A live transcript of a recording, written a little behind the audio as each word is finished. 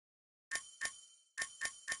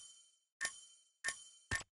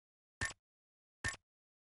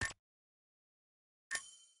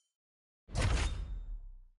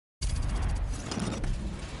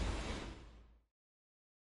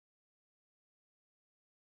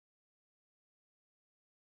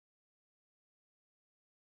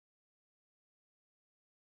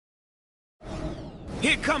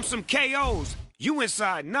Here comes some KOs. You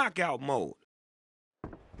inside knockout mode.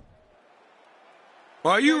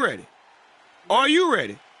 Are you ready? Are you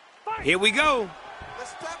ready? Here we go. Let's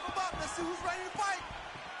strap him up. Let's see who's ready to fight.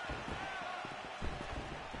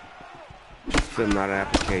 Filling out an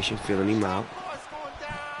application, filling him out. Boys going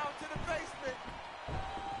down to the basement.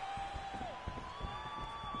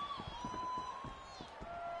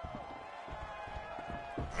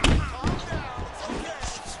 Calm down. It's okay.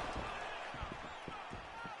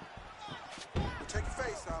 Protect your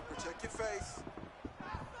face now. Protect your face.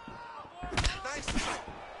 Nice. Good.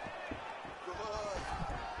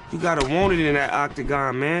 You gotta want it in that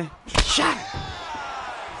octagon, man. Shot.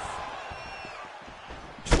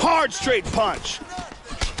 Hard straight punch.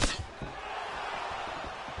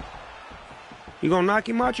 You gonna knock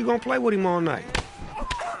him out? You gonna play with him all night?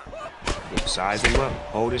 Yeah, size him up.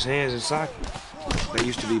 Hold his hands and sock him. They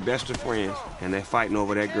used to be best of friends, and they're fighting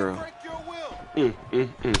over that girl. Oh,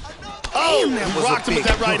 Damn, that was rocked a him with big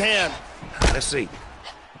that right punch. hand. Let's see.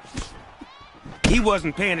 He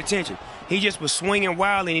wasn't paying attention. He just was swinging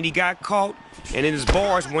wildly, and he got caught, and then his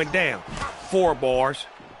bars went down. 4 bars,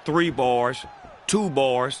 3 bars, 2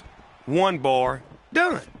 bars, 1 bar,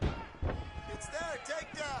 done. It's there.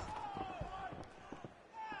 Take down.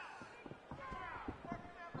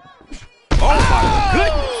 Oh, my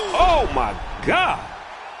goodness. Oh, my God.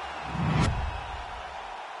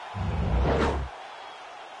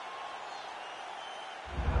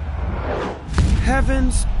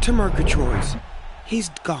 Heavens to Murgatroyds. He's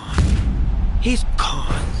gone. He's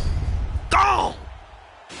gone. Gone!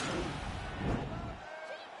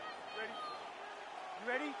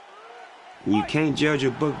 You can't judge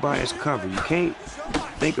a book by its cover. You can't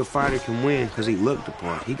think a fighter can win because he looked the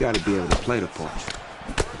part. He got to be able to play the part.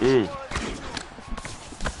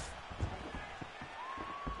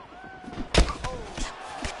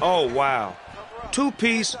 Oh, wow.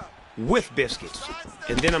 2-piece with biscuits.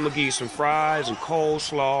 And then I'm going to give you some fries and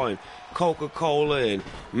coleslaw and Coca-Cola and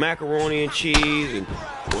macaroni and cheese and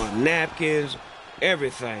napkins,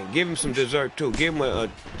 everything. Give him some dessert, too. Give him a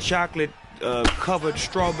chocolate covered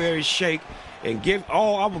strawberry shake and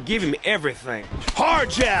I will give him everything. Hard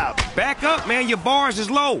jab. Back up, man. Your bars is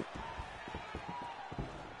low.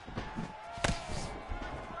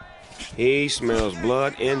 He smells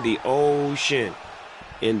blood in the ocean.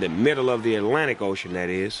 In the middle of the Atlantic Ocean, that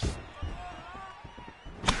is.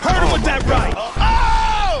 Hurt him with that right. Oh!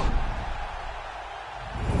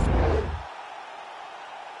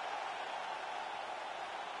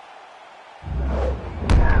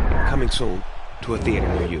 Coming soon to a theater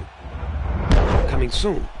near you. Coming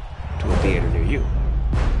soon to a theater near you. You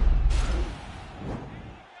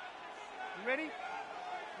ready? You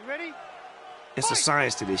ready? It's a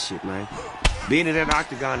science to this shit, man. Being in that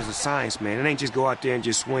octagon is a science, man. It ain't just go out there and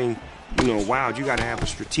just swing, wild. You gotta have a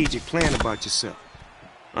strategic plan about yourself.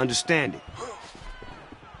 Understand it.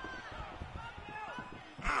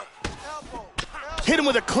 Hit him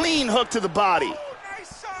with a clean hook to the body.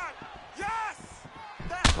 Nice shot. Yes.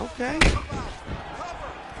 Okay.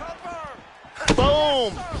 Cover.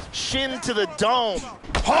 Boom. Shin to the dome.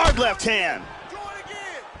 Hard left hand. Do it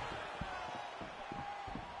again.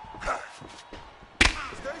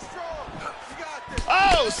 Stay strong. You got this.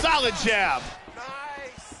 Oh, solid jab.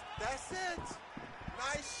 Nice. That's it.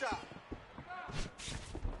 Nice shot.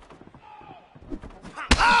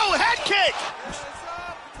 Oh, head kick. Hands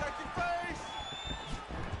up. Protect your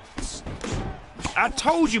face. I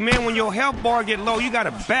told you, man, when your health bar get low, you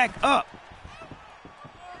gotta back up.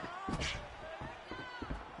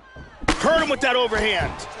 Hurt him with that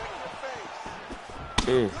overhand. Protect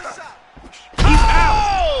your face. Good shot. He's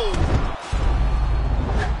out.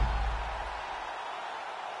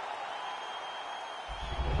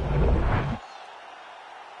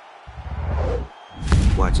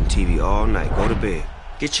 Watching TV all night. Go to bed.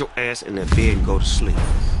 Get your ass in that bed and go to sleep.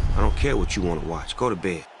 I don't care what you want to watch. Go to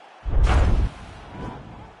bed.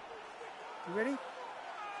 You ready? You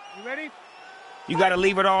ready? You gotta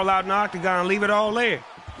leave it all out in the octagon. Leave it all there.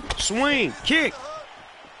 Swing. Kick.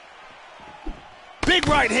 Big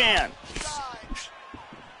right hand.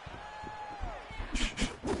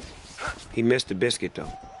 He missed the biscuit,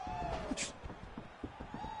 though.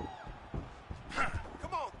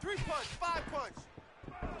 Come on. 3-punch. 5-punch.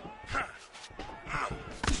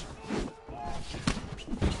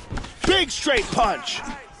 Big straight punch.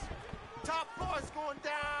 Nice. Top floor's going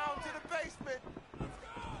down to the basement.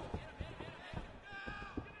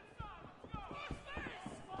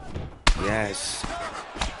 Yes.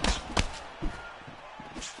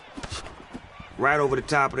 Right over the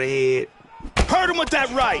top of the head. Hurt him with that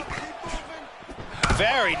right.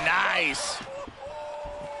 Very nice.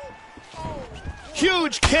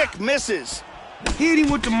 Huge kick misses. Hit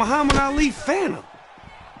him with the Muhammad Ali Phantom.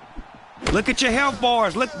 Look at your health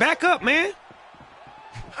bars. Look back up, man.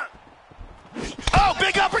 Oh,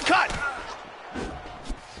 big uppercut.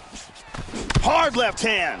 Hard left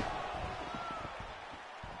hand.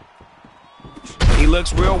 He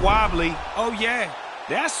looks real wobbly. Oh, yeah.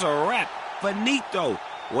 That's a wrap. Finito.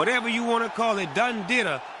 Whatever you want to call it, done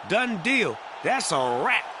deal. That's a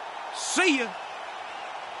wrap. See ya.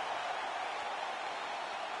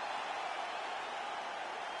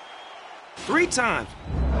 Three times.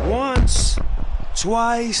 Once,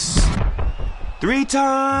 twice, 3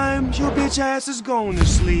 times. Your bitch ass is going to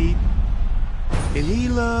sleep. And he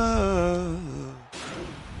loves